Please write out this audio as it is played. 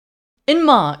In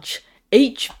March,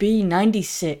 HB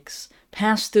 96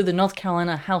 passed through the North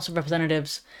Carolina House of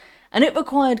Representatives, and it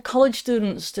required college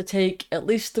students to take at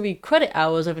least 3 credit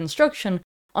hours of instruction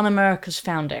on America's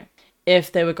founding, if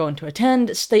they were going to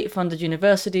attend state-funded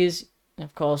universities,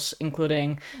 of course,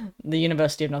 including the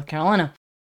University of North Carolina.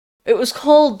 It was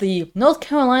called the North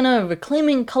Carolina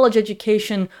Reclaiming College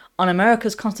Education on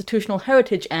America's Constitutional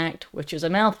Heritage Act, which is a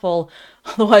mouthful,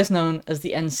 otherwise known as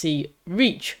the NC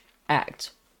REACH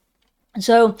Act.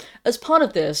 So, as part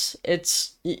of this,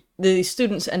 the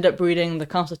students end up reading the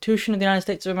Constitution of the United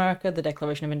States of America, the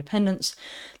Declaration of Independence,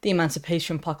 the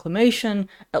Emancipation Proclamation,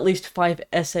 at least 5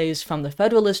 essays from the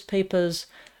Federalist Papers,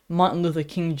 Martin Luther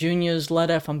King Jr.'s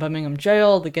letter from Birmingham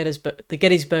jail, the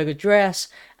Gettysburg Address,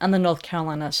 and the North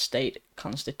Carolina State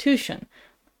Constitution.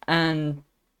 And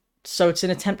so it's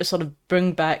an attempt to sort of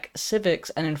bring back civics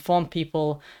and inform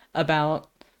people about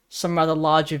some rather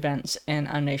large events in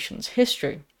our nation's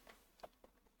history.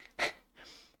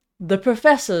 The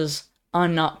professors are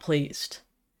not pleased.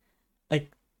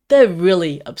 They're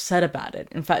really upset about it.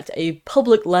 In fact, a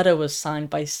public letter was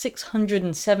signed by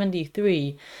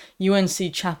 673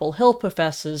 UNC Chapel Hill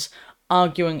professors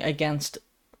arguing against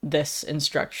this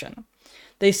instruction.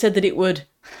 They said that it would,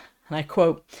 and I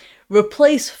quote,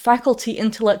 replace faculty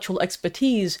intellectual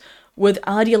expertise with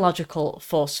ideological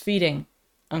force-feeding,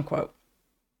 unquote.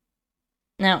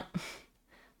 Now,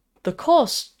 the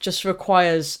course just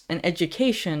requires an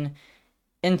education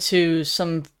into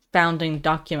some founding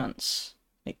documents.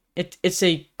 It's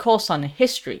a course on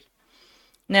history.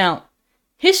 Now,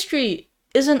 history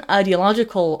isn't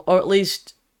ideological, or at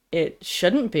least it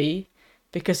shouldn't be,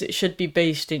 because it should be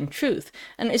based in truth.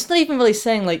 And it's not even really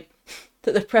saying,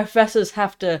 that the professors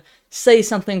have to say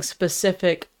something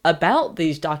specific about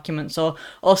these documents, or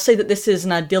say that this is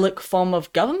an idyllic form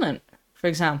of government, for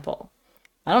example.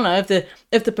 I don't know,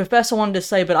 if the professor wanted to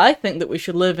say, but I think that we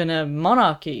should live in a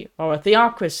monarchy, or a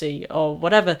theocracy, or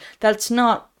whatever, that's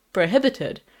not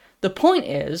prohibited. The point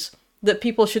is that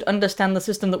people should understand the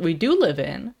system that we do live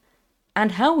in,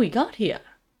 and how we got here.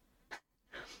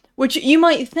 Which you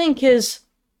might think is,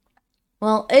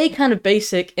 well, A, kind of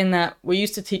basic in that we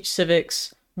used to teach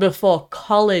civics before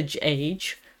college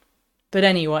age, but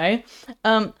anyway,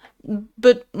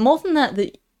 but more than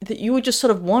that you would just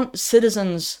sort of want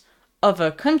citizens of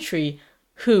a country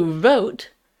who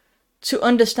vote to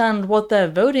understand what they're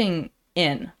voting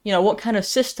in, what kind of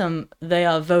system they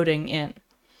are voting in.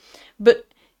 But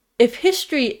if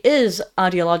history is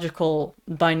ideological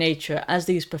by nature, as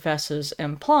these professors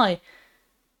imply,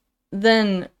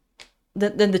 then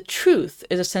the truth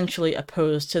is essentially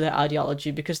opposed to their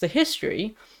ideology, because the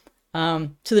history,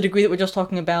 to the degree that we're just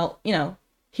talking about,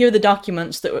 here are the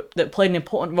documents that played an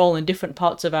important role in different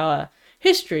parts of our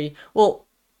history, well,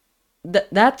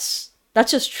 that's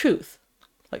just truth.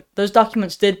 Those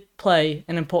documents did play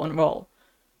an important role.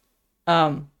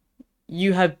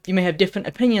 You may have different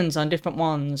opinions on different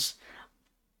ones.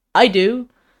 I do,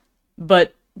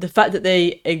 but the fact that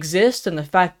they exist and the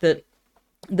fact that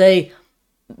they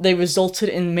resulted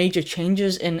in major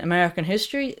changes in American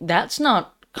history, that's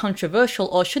not controversial,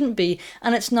 or shouldn't be,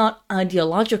 and it's not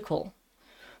ideological.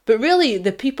 But really,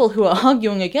 the people who are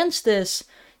arguing against this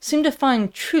seem to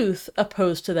find truth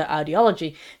opposed to their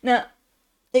ideology. Now,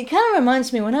 it kind of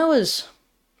reminds me when I was,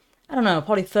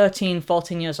 probably 13,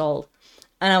 14 years old,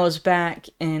 and I was back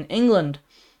in England,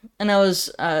 and I was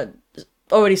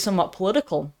already somewhat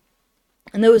political,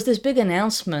 and there was this big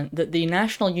announcement that the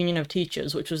National Union of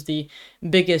Teachers, which was the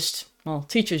biggest,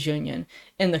 teachers' union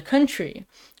in the country,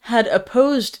 had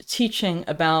opposed teaching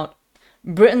about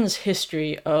Britain's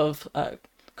history of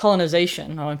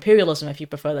colonization, or imperialism if you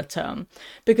prefer the term,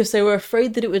 because they were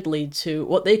afraid that it would lead to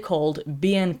what they called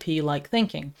BNP-like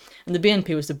thinking. And the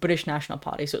BNP was the British National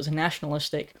Party, so it was a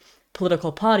nationalistic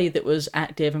political party that was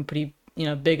active and pretty,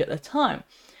 big at the time.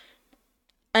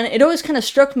 And it always kind of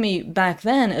struck me back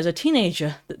then as a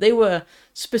teenager that they were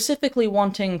specifically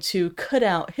wanting to cut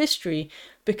out history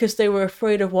because they were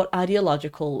afraid of what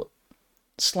ideological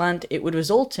slant it would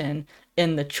result in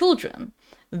the children,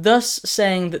 thus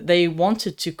saying that they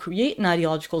wanted to create an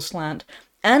ideological slant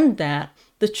and that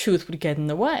the truth would get in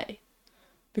the way.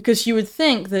 Because you would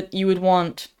think that you would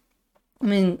want,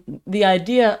 the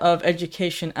idea of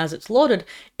education as it's lauded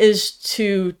is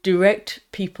to direct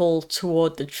people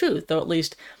toward the truth, or at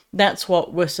least that's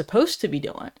what we're supposed to be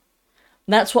doing.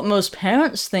 That's what most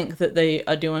parents think that they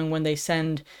are doing when they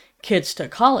send kids to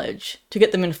college, to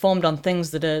get them informed on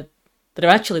things that are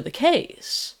actually the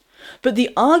case. But the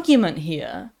argument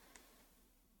here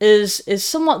is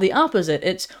somewhat the opposite.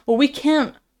 It's, well, we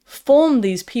can't form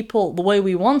these people the way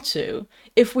we want to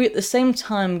if we at the same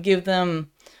time give them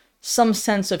some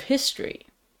sense of history.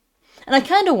 And I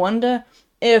kind of wonder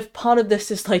if part of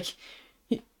this is like,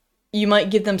 you might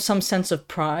give them some sense of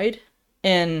pride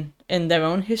in their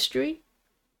own history,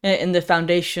 in the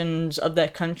foundations of their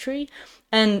country.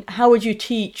 And how would you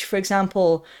teach, for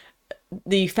example,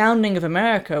 the founding of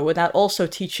America without also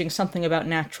teaching something about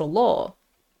natural law,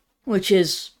 which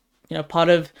is, part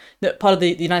of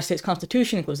the United States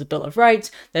Constitution, includes the Bill of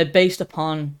Rights. They're based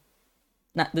upon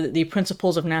the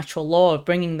principles of natural law, of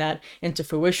bringing that into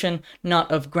fruition,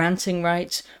 not of granting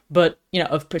rights, but,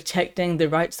 of protecting the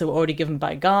rights that were already given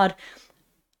by God.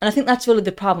 And I think that's really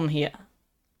the problem here.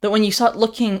 That when you start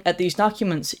looking at these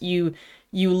documents, you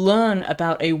learn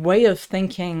about a way of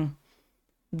thinking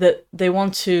that they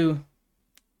want to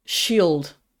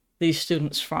shield these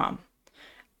students from.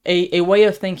 A way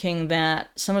of thinking that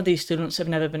some of these students have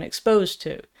never been exposed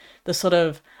to. The sort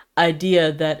of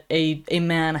idea that a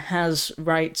man has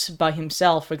rights by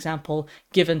himself, for example,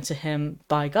 given to him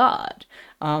by God.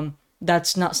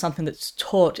 That's not something that's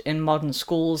taught in modern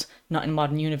schools, not in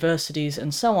modern universities,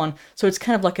 and so on. So it's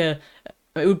kind of like it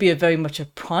would be very much a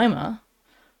primer,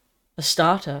 a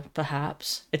starter,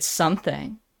 perhaps. It's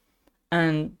something.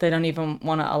 And they don't even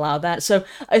want to allow that. So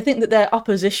I think that their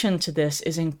opposition to this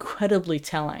is incredibly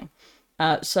telling.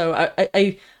 So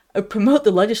I promote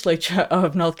the legislature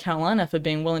of North Carolina for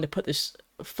being willing to put this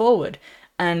forward.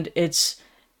 And it's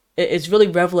really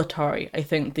revelatory, I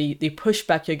think, the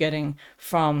pushback you're getting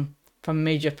from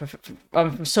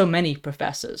so many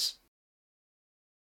professors.